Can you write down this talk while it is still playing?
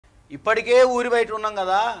ఇప్పటికే ఊరి బయట ఉన్నాం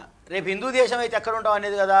కదా, రేపు హిందూ దేశం అయితే ఎక్కడ ఉంటాం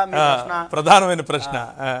అనేది కదా మీ ప్రశ్న, ప్రధానమైన ప్రశ్న.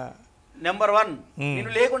 నెంబర్ 1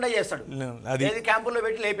 నిన్ను లేకుండా చేస్తాడు, ఏది క్యాంపుల్లో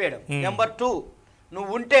పెట్టి లేపేయడం. నెంబర్ 2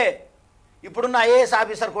 నువ్వు ఉంటే ఇప్పుడున్న ఐఏఎస్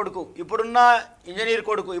ఆఫీసర్ కొడుకు, ఇప్పుడున్న ఇంజనీర్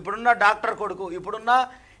కొడుకు, ఇప్పుడున్న డాక్టర్ కొడుకు, ఇప్పుడున్న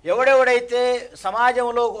ఎవడెవడైతే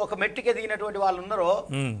సమాజంలో ఒక మెట్టుకి ఎదిగినటువంటి వాళ్ళు ఉన్నారో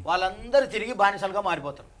వాళ్ళందరూ తిరిగి బానిసలుగా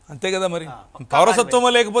మారిపోతారు. అంతే కదా మరి, పౌరసత్వం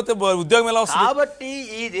లేకపోతే ఉద్యోగం ఎలా వస్తుంది? కాబట్టి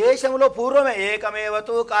ఈ దేశంలో పూర్వమే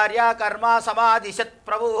ఏకమేవతు కార్య కర్మ సమాధిశత్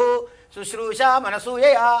ప్రభు శుశ్రూష మనసూయ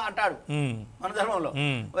అంటాడు మన ధర్మంలో.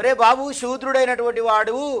 ఒరే బాబు, శూద్రుడైనటువంటి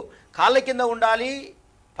వాడు కాళ్ళ కింద ఉండాలి,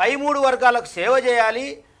 పై 3 వర్గాలకు సేవ చేయాలి,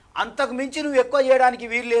 అంతకు మించి నువ్వు ఎక్కువ చేయడానికి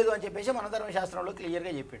వీలు లేదు అని చెప్పేసి మన ధర్మశాస్త్రంలో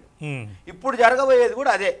క్లియర్గా చెప్పాడు. ఇప్పుడు జరగబోయేది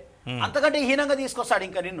కూడా అదే, అంతకంటే హీనంగా తీసుకొస్తాడు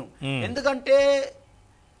ఇంకా నిన్ను. ఎందుకంటే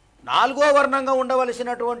 4వ వర్ణంగా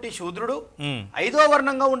ఉండవలసినటువంటి శూద్రుడు 5వ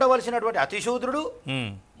వర్ణంగా ఉండవలసినటువంటి అతిశూద్రుడు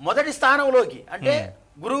మొదటి స్థానంలోకి అంటే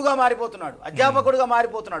గురువుగా మారిపోతున్నాడు, అధ్యాపకుడుగా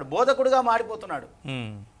మారిపోతున్నాడు, బోధకుడుగా మారిపోతున్నాడు,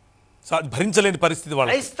 భరించలేని పరిస్థితి,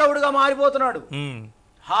 క్రైస్తవుడుగా మారిపోతున్నాడు.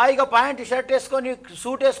 హాయిగా ప్యాంట్ షర్ట్ వేసుకొని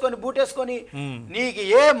సూట్ వేసుకొని బూట్ వేసుకొని నీకు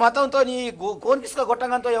ఏ మతంతో నీ కోనికిస్క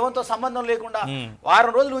గొట్టంగంతో ఎవరితో సంబంధం లేకుండా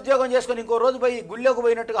వారం రోజులు ఉద్యోగం చేసుకొని ఇంకో రోజు పోయి గుళ్ళోకి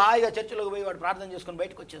పోయినట్టుగా హాయిగా చర్చిలోకి పోయి వాడు ప్రార్థన చేసుకొని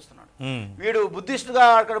బయటకు వచ్చేస్తున్నాడు. వీడు బుద్ధిస్టుగా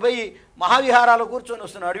అక్కడ పోయి మహావిహారాలు కూర్చొని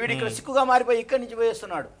వస్తున్నాడు, వీడు ఇక్కడ సిక్కుగా మారిపోయి ఇక్కడి నుంచి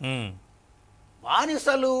పోయేస్తున్నాడు.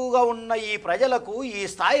 బానిసలుగా ఉన్న ఈ ప్రజలకు ఈ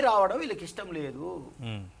స్థాయి రావడం వీళ్ళకి ఇష్టం లేదు.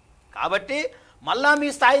 కాబట్టి మళ్ళా మీ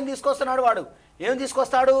స్థాయిని తీసుకొస్తున్నాడు వాడు. ఏం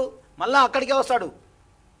తీసుకొస్తాడు? మళ్ళా అక్కడికే వస్తాడు.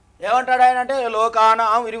 ఏమంటాడు ఆయన అంటే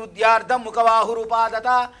లోకానాం విరుద్ధ్యార్థం ముఖవాహురుపాదత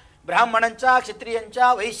బ్రాహ్మణంచ క్షత్రియంచ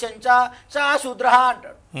వైశ్యంచ చ శూద్ర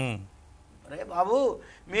అంటాడు. అరే బాబు,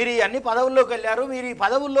 మీరు అన్ని పదవుల్లోకి వెళ్ళారు, మీరు ఈ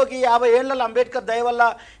పదవుల్లోకి 50 ఏళ్లలో అంబేద్కర్ దయ వల్ల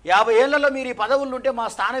 50 ఏళ్లలో మీరు ఈ పదవుల్లో ఉంటే మా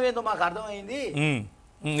స్థానం ఏందో మాకు అర్థమైంది.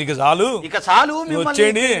 ఇక చాలు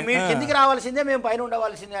మిమ్మల్ని మీరు కిందికి రావాల్సిందే, మేము పైన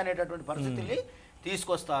ఉండవలసిందే అనేటటువంటి పరిస్థితుల్ని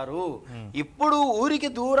తీసుకొస్తారు. ఇప్పుడు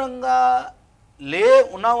ఊరికి దూరంగా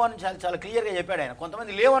ఉన్నావు అని చాలా క్లియర్గా చెప్పాడు ఆయన.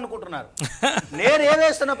 కొంతమంది లేవు అనుకుంటున్నారు.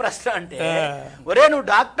 నేనేవేస్తున్న ప్రశ్న అంటే, ఒరే నువ్వు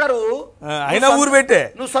డాక్టరు అయినా ఊరు పెట్టే,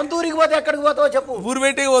 నువ్వు సొంత ఊరికి పోతే ఎక్కడికి పోతావో చెప్పు. ఊరు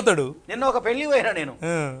పెట్టే పోతాడు. నిన్న ఒక పెళ్లి పోయినా నేను,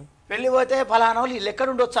 పెళ్లి పోతే ఫలానా వాళ్ళు వీళ్ళు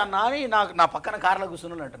ఎక్కడుండొచ్చు అన్నా అని నా పక్కన కార్లో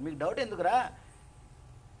కూర్చున్నాను అంటారు. మీకు డౌట్ ఎందుకురా,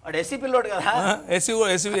 వాడు ఎస్సీ పిల్లోడు కదా,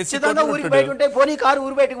 ఖచ్చితంగా ఊరికి బయట ఉంటే పోనీ కారు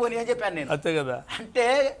ఊరు బయటకు పోనీ అని చెప్పాను నేను. అంతే కదా. అంటే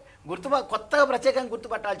కొత్తగా ప్రత్యేకంగా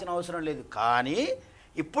గుర్తుపట్టాల్సిన అవసరం లేదు. కానీ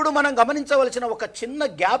ఇప్పుడు మనం గమనించవలసిన ఒక చిన్న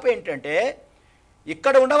గ్యాప్ ఏంటంటే,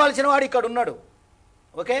 ఇక్కడ ఉండవలసిన వాడు ఇక్కడ ఉన్నాడు.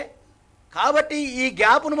 ఓకే, కాబట్టి ఈ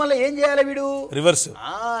గ్యాప్ను మళ్ళీ ఏం చేయాలి వీడు? రివర్స్.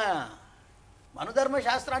 మనధర్మ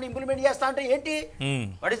శాస్త్రాన్ని ఇంప్లిమెంట్ చేస్తా అంటే ఏంటి?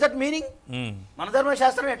 What is that meaning? మనధర్మ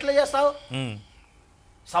శాస్త్రాన్ని ఎట్లా చేస్తావు?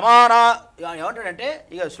 సమాన ఏమంటాడంటే,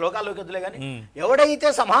 ఇక శ్లోకాల్లోకి వద్దులే కానీ, ఎవడైతే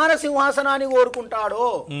సమాన సింహాసనాన్ని కోరుకుంటాడో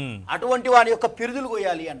అటువంటి వాని యొక్క పిరుదులు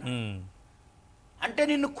కోయాలి అన్న. అంటే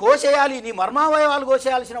నిన్ను కోసేయాలి, నీ మర్మావయవాలు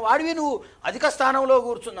కోసేయాల్సిన వాడివి నువ్వు అధిక స్థానంలో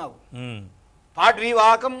కూర్చున్నావు.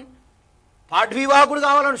 పాడ్వీవాకుడు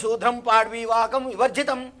కావాలని శూద్రం పాడ్వీవాకం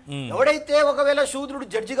వివర్జితం. ఎవడైతే ఒకవేళ శూద్రుడు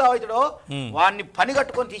జడ్జిగా అవుతాడో వాడిని పని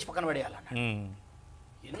కట్టుకొని తీసి పక్కన పడేయాలన్న.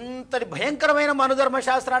 ఇంతటి భయంకరమైన మనుధర్మ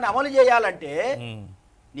శాస్త్రాన్ని అమలు చేయాలంటే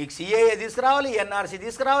నీకు సిఏఏ తీసుకురావాలి, ఎన్ఆర్సీ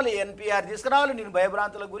తీసుకురావాలి, ఎన్పిఆర్ తీసుకురావాలి, నేను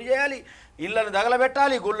భయభ్రాంతులకు గురి చేయాలి, ఇళ్లను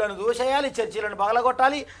దగలబెట్టాలి, గుళ్ళను దూసేయాలి, చర్చిలను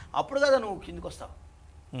పగలగొట్టాలి. అప్పుడు కదా నువ్వు కిందికి వస్తావు.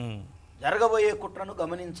 జరగబోయే కుట్రను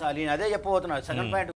గమనించాలి. అదే చెప్పబోతున్నాడు సెకండ్ పాయింట్.